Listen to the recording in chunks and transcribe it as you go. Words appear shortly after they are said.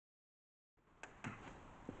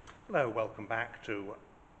Hello, welcome back to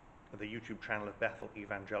the YouTube channel of Bethel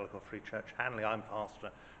Evangelical Free Church Hanley. I'm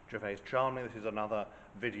Pastor Gervais Charmley. This is another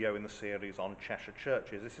video in the series on Cheshire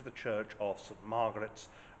churches. This is the church of St Margaret's,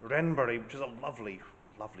 Wrenbury, which is a lovely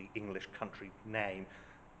English country name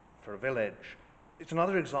for a village. It's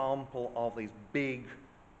another example of these big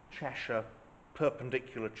Cheshire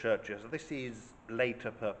perpendicular churches. This is later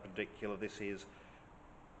perpendicular. This is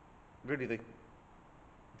really the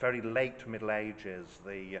very late Middle Ages,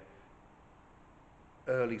 the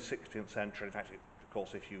early 16th century. In fact, of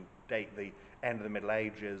course, if you date the end of the Middle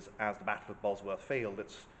Ages as the Battle of Bosworth Field,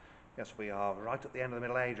 yes, we are right at the end of the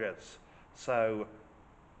Middle Ages. So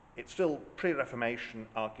it's still pre-Reformation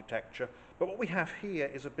architecture, but what we have here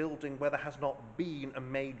is a building where there has not been a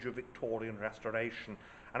major Victorian restoration.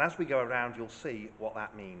 And as we go around, you'll see what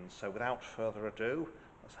that means. So without further ado,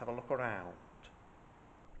 let's have a look around.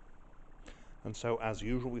 And so, as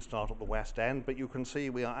usual, we start at the west end, but you can see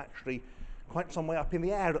we are actually quite some way up in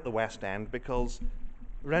the air at the west end because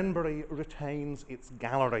Wrenbury retains its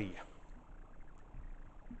gallery.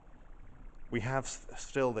 We have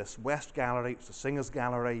still this west gallery, it's the singers'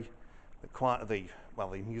 gallery, the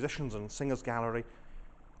musicians and singers' gallery,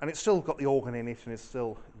 and it's still got the organ in it and is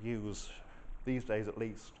still used, these days at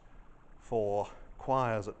least, for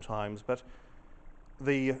choirs at times. But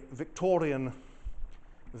the Victorian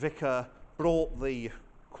vicar brought the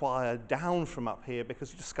choir down from up here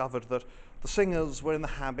because he discovered that the singers were in the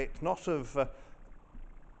habit not of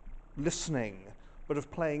listening, but of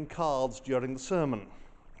playing cards during the sermon,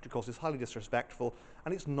 which of course is highly disrespectful,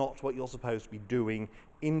 and it's not what you're supposed to be doing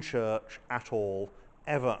in church at all,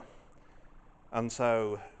 ever. And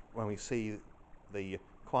so when we see the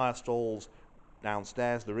choir stalls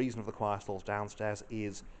downstairs, the reason for the choir stalls downstairs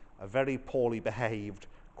is a very poorly behaved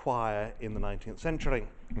choir in the 19th century.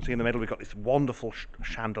 You can see in the middle we've got this wonderful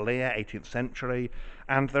chandelier, 18th century,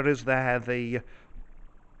 and there is there the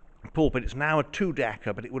pulpit. It's now a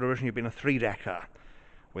two-decker, but it would originally have been a three-decker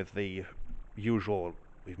with the usual,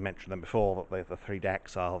 we've mentioned them before, that the three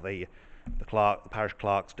decks are the parish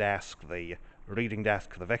clerk's desk, the reading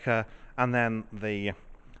desk for the vicar, and then the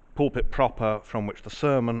pulpit proper from which the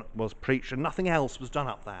sermon was preached, and nothing else was done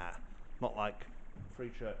up there, not like free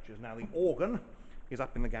churches. Now the organ is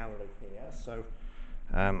up in the gallery here, so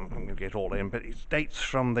I'm going to get all in, but it dates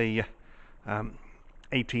from the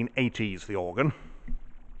 1880s, the organ.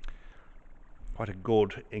 Quite a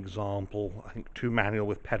good example, I think 2 manual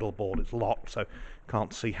with pedal board. It's locked, so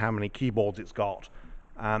can't see how many keyboards it's got.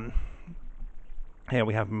 Here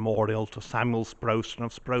we have memorial to Samuel Sproston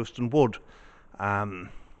of Sproston Wood,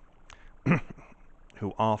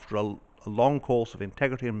 who after a long course of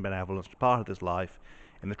integrity and benevolence departed this life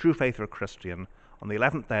in the true faith of a Christian on the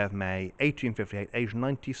 11th day of May, 1858, aged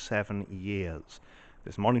 97 years.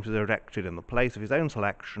 This monument is erected in the place of his own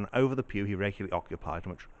selection over the pew he regularly occupied,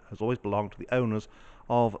 and which has always belonged to the owners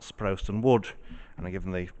of Sproston Wood. And are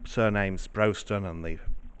given the surname Sproston and the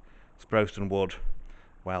Sproston Wood,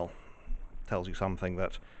 well, tells you something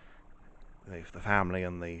that the family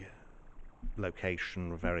and the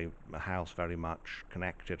location were a house very much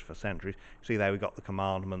connected for centuries. See there we've got the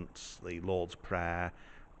commandments, the Lord's Prayer,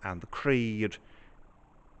 and the Creed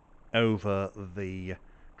over the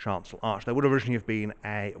chancel arch. There would originally have been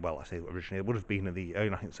it would have been in the early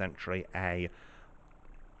 19th century a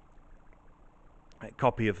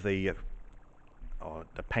copy of the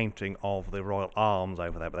painting of the royal arms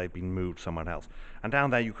over there, but they've been moved somewhere else. And down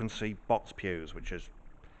there you can see box pews, which is,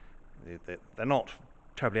 they're not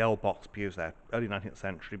terribly old box pews, they're early 19th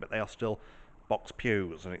century, but they are still box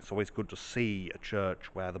pews, and it's always good to see a church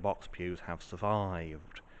where the box pews have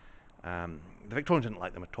survived. The Victorians didn't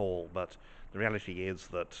like them at all, but the reality is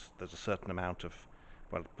that there's a certain amount of,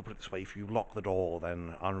 well, to put it this way, if you lock the door,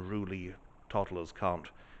 then unruly toddlers can't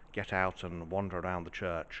get out and wander around the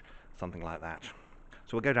church, something like that.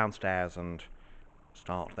 So we'll go downstairs and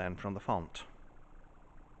start then from the font.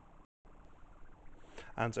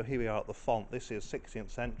 And so here we are at the font. This is 16th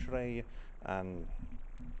century, and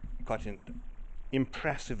quite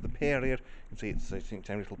impressive, the period. You can see it's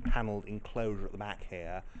a little panelled enclosure at the back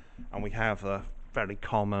here, and we have a very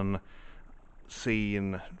common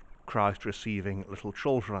scene, Christ receiving little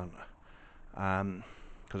children,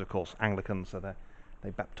 because of course Anglicans, so they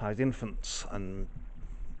baptise infants, and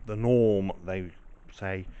the norm, they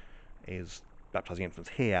say, is baptising infants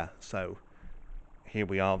here. So here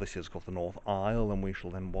we are, this is called the north aisle, and we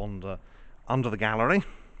shall then wander under the gallery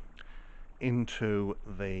into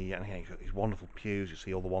and here you've got these wonderful pews. You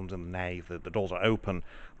see all the ones in the nave, the doors are open.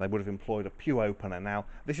 They would have employed a pew opener. Now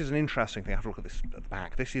this is an interesting thing, I have to look at this at the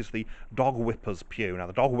back. This is the dog whipper's pew. Now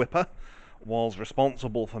the dog whipper was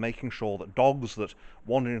responsible for making sure that dogs that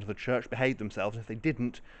wandered into the church behaved themselves. If they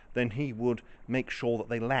didn't, then he would make sure that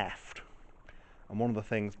they left. And one of the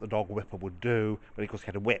things the dog whipper would do, but of course he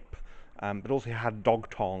had a whip, but also he had dog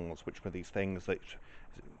tongs, which were these things that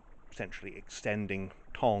essentially extending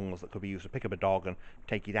tongs that could be used to pick up a dog and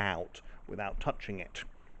take it out without touching it,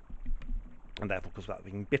 and therefore, of course, without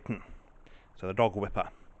being bitten. So the dog whipper.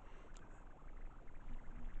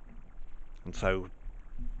 And so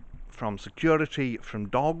from security from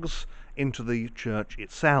dogs into the church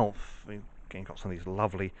itself, we've again got some of these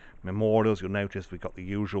lovely memorials. You'll notice we've got the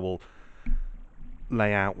usual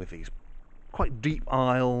layout with these quite deep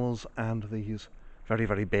aisles and these very,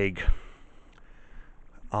 very big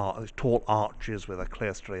these tall arches with a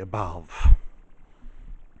clerestory above.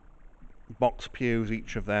 Box pews,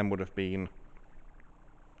 each of them would have been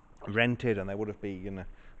rented, and they would have been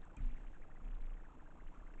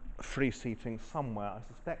free seating somewhere. I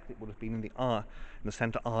suspect it would have been in the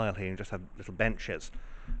centre aisle here, and just have little benches.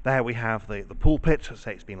 There we have the pulpit,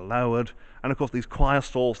 say it's been lowered, and of course these choir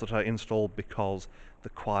stalls that are installed because the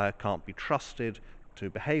choir can't be trusted to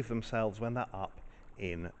behave themselves when they're up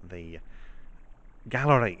in the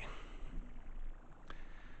gallery.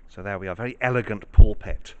 So there we are, very elegant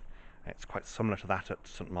pulpit. It's quite similar to that at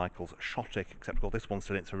St Michael's at Shottick, except of course this one's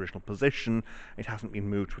still in its original position. It hasn't been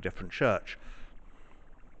moved to a different church.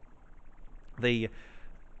 The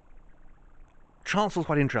chancel is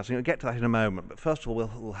quite interesting. We'll get to that in a moment, but first of all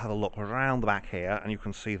we'll have a look around the back here, and you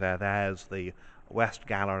can see there's the West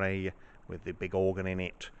Gallery with the big organ in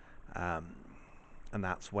it, and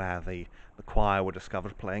that's where the choir were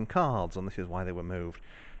discovered playing cards, and this is why they were moved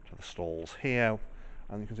to the stalls here.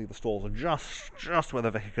 And you can see the stalls are just where the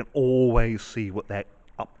vicar can always see what they're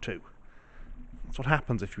up to. That's what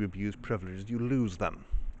happens if you abuse privileges, you lose them.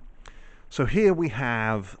 So here we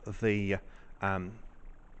have the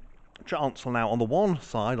chancel. Now on the one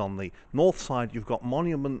side, on the north side, you've got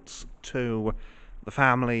monuments to the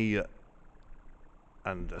family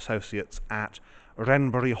and associates at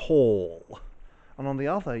Wrenbury Hall, and on the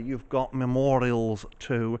other you've got memorials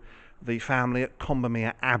to the family at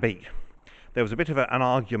Combermere Abbey. There was a bit of an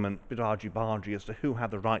argument, a bit argy-bargy, as to who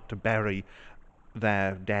had the right to bury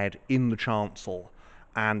their dead in the chancel,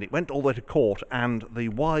 and it went all the way to court, and the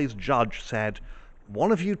wise judge said,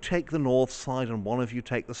 one of you take the north side and one of you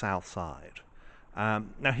take the south side.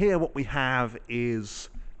 Now here what we have is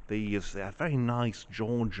these very nice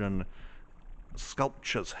Georgian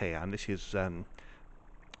sculptures here, and this is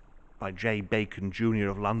by J. Bacon Jr.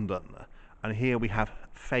 of London, and here we have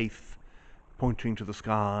Faith pointing to the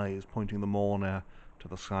skies, pointing the mourner to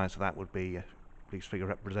the skies, so that would be a police figure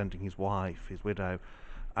representing his wife, his widow,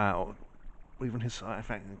 or even his, in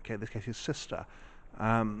fact, in this case, his sister.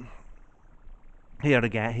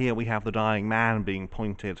 Here we have the dying man being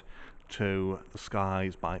pointed to the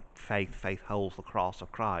skies by Faith. Faith holds the cross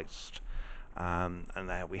of Christ. And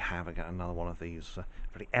there we have again another one of these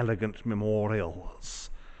very elegant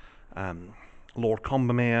memorials. Lord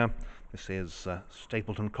Combermere, this is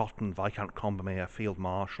Stapleton Cotton, Viscount Combermere, Field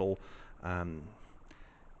Marshal.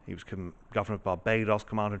 He was Governor of Barbados,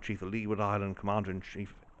 Commander-in-Chief of Leeward Island,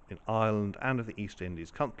 Commander-in-Chief in Ireland and of the East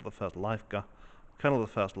Indies, Constable of the First Lifeguards, Colonel of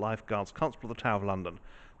the First Lifeguards, Constable of the Tower of London.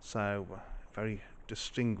 So, very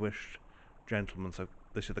distinguished gentleman. So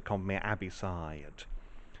this is the Combermere Abbey side.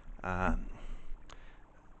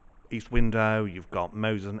 East window, you've got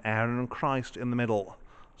Moses and Aaron and Christ in the middle.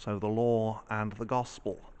 So the law and the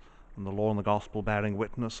gospel, and the law and the gospel bearing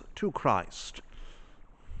witness to Christ.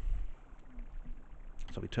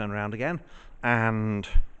 So we turn around again, and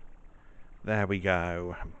there we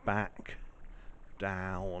go, back,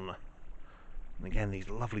 down, and again these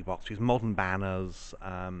lovely boxes, modern banners.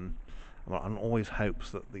 One always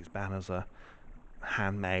hopes that these banners are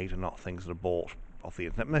handmade and not things that are bought off the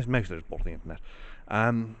internet. Most of it is bought off the internet.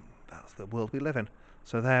 That's the world we live in.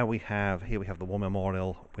 So here we have the War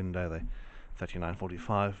Memorial window, the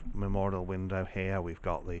 3945 Memorial window here. We've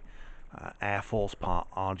got the Air Force per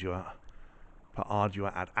ardua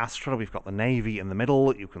ad astra. We've got the Navy in the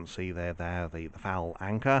middle. You can see there the foul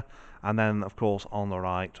anchor, and then of course on the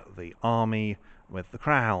right the Army with the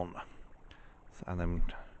crown. And then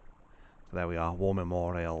so there we are, War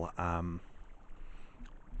Memorial,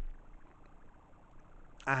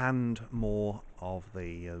 and more of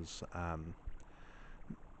these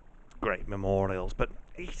great memorials. But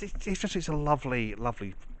it's a lovely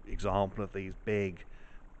example of these big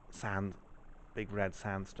red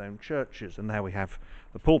sandstone churches. And there we have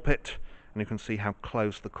the pulpit, and you can see how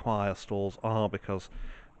close the choir stalls are, because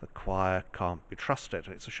the choir can't be trusted.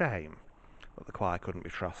 It's a shame that the choir couldn't be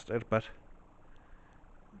trusted, but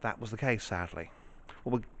that was the case, sadly.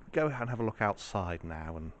 Well, we'll go and have a look outside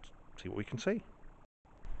now and see what we can see.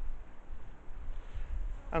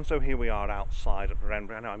 And so here we are outside at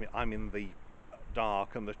Wrenbury. I know I'm in the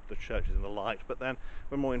dark and the church is in the light, but then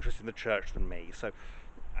we're more interested in the church than me. So,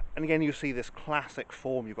 and again, you see this classic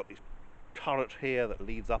form. You've got this turret here that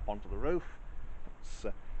leads up onto the roof. It's,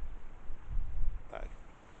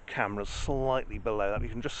 camera's slightly below that. You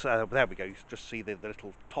can just there we go. You can just see the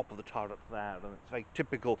little top of the turret there, and it's a very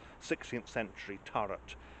typical 16th century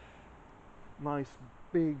turret. Nice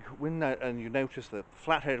big window, and you notice the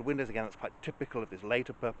flat-headed windows again. That's quite typical of this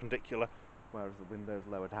later perpendicular, whereas the windows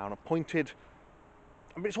lower down are pointed.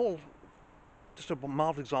 I mean, it's all just a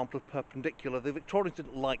marvellous example of perpendicular. The Victorians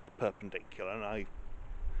didn't like perpendicular, and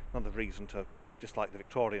another reason to dislike the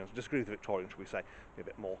Victorians, disagree with the Victorians, should we say, be a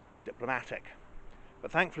bit more diplomatic.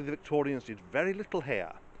 But thankfully the Victorians did very little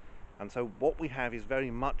here, and so what we have is very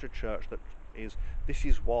much a church that this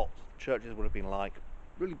is what churches would have been like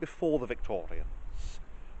really before the Victorians.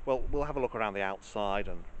 Well, we'll have a look around the outside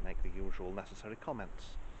and make the usual necessary comments.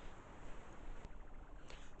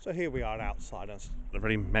 So here we are outside, and I've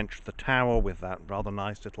already mentioned the tower with that rather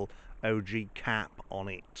nice little OG cap on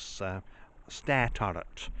its stair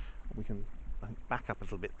turret. We can back up a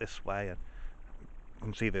little bit this way, and you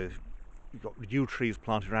can see you've got yew trees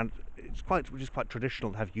planted around. Which is quite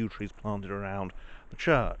traditional to have yew trees planted around the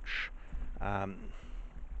church.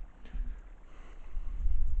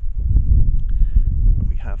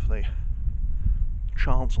 We have the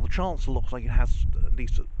chancel. The chancel looks like it has at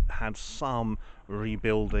least had some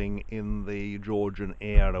rebuilding in the Georgian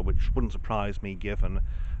era, which wouldn't surprise me given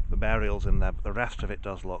the burials in there, but the rest of it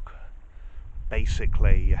does look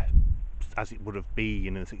basically as it would have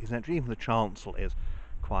been in the 16th century. Even the chancel is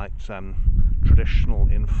quite traditional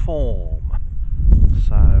in form.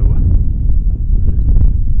 So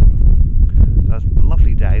it's a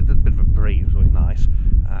lovely day. There's a bit of a breeze, it's always nice.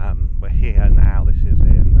 We're here now. This is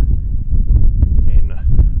in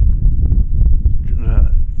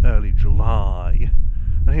early July,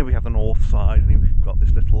 and here we have the north side, and here we've got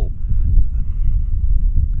this little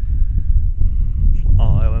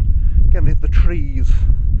aisle, and again the trees.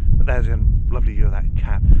 But there's a lovely view of that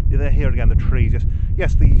cap. There, here again the trees.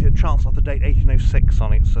 Yes, the chancel has the date 1806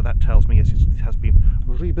 on it, so that tells me yes, it has been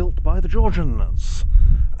rebuilt by the Georgians.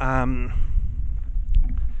 And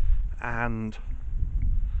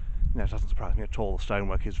it doesn't surprise me at all. The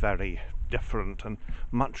stonework is very different and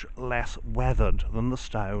much less weathered than the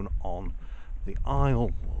stone on the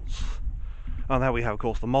aisles. And there we have, of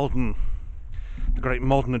course, the great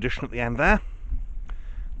modern addition at the end there.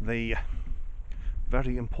 The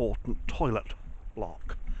very important toilet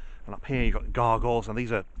block. And up here you've got gargoyles, and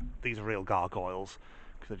these are real gargoyles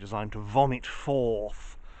because they're designed to vomit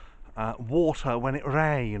forth water when it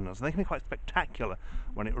rains. They can be quite spectacular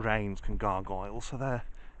when it rains, can gargoyles. So there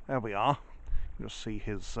we are. You'll see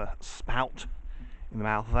his spout in the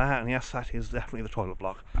mouth there, and yes, that is definitely the toilet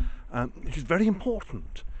block, which is very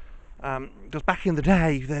important because back in the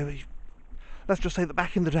day, let's just say that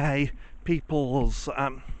back in the day, people's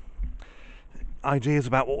ideas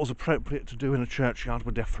about what was appropriate to do in a churchyard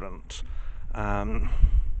were different, and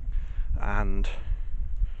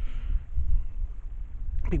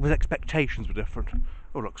people's expectations were different.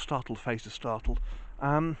 Oh look, startled face is startled.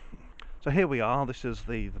 So here we are. This is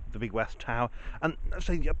the big west tower, and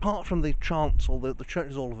so apart from the chancel, the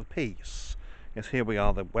church is all of a piece. Yes, here we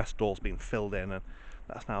are. The west door's been filled in, and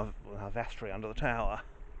that's now a vestry under the tower.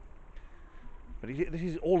 But this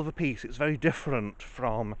is all of a piece. It's very different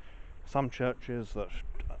from some churches that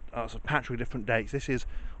are sort of patched with different dates. This is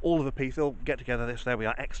all of a piece. They'll get together. There we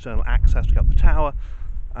are, external access to get up the tower.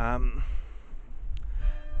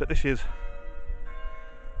 But this is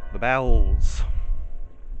the bells.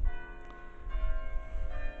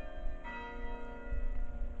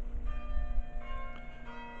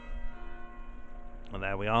 And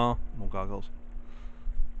there we are, more gargoyles.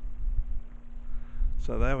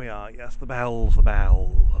 So there we are, yes, the bells.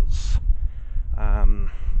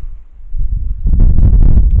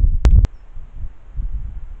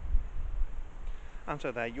 And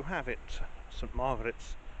so there you have it, St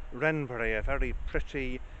Margaret's, Wrenbury, a very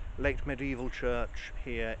pretty late medieval church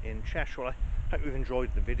here in Cheshire. Well, I hope you've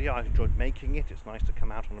enjoyed the video. I've enjoyed making it. It's nice to come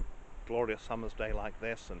out on a glorious summer's day like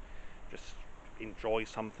this and just enjoy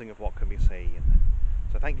something of what can be seen.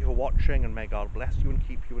 So thank you for watching, and may God bless you and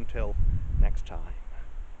keep you until next time.